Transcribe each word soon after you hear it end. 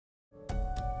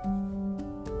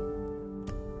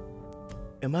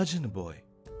Imagine a boy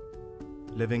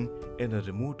living in a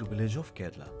remote village of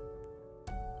Kerala,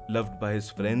 loved by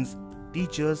his friends,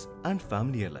 teachers, and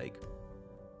family alike,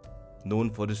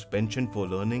 known for his penchant for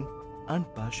learning and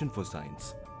passion for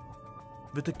science.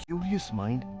 With a curious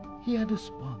mind, he had a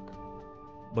spark.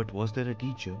 But was there a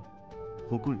teacher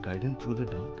who could guide him through the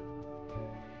dark?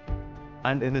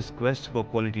 And in his quest for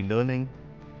quality learning,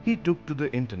 he took to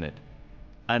the internet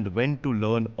and went to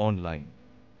learn online.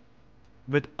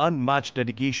 With unmatched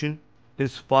dedication,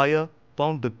 his fire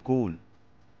found the coal,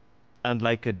 and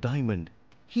like a diamond,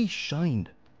 he shined,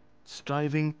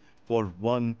 striving for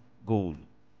one goal.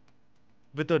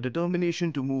 With a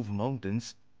determination to move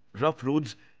mountains, rough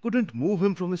roads couldn't move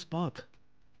him from his path.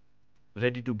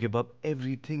 Ready to give up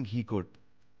everything he could,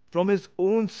 from his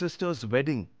own sister's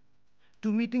wedding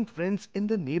to meeting friends in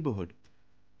the neighborhood.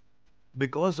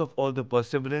 Because of all the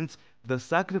perseverance, the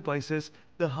sacrifices,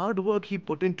 the hard work he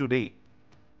put in today,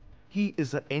 he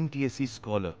is a NTSC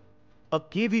scholar, a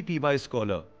KVPY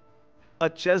scholar, a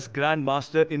chess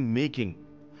grandmaster in making,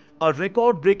 a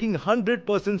record-breaking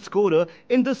 100% scorer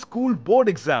in the school board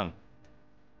exam.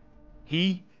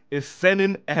 He is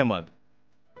Senin Ahammad.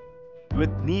 With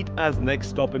NEET as next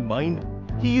stop in mind,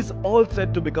 he is all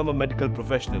set to become a medical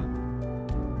professional.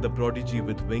 The prodigy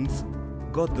with wings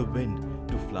got the wind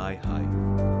to fly high.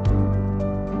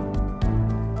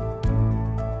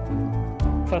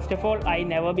 First of all, I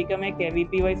never become a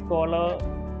KVPY scholar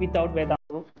without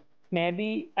Vedantu.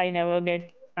 Maybe I never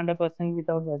get 100%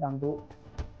 without Vedantu.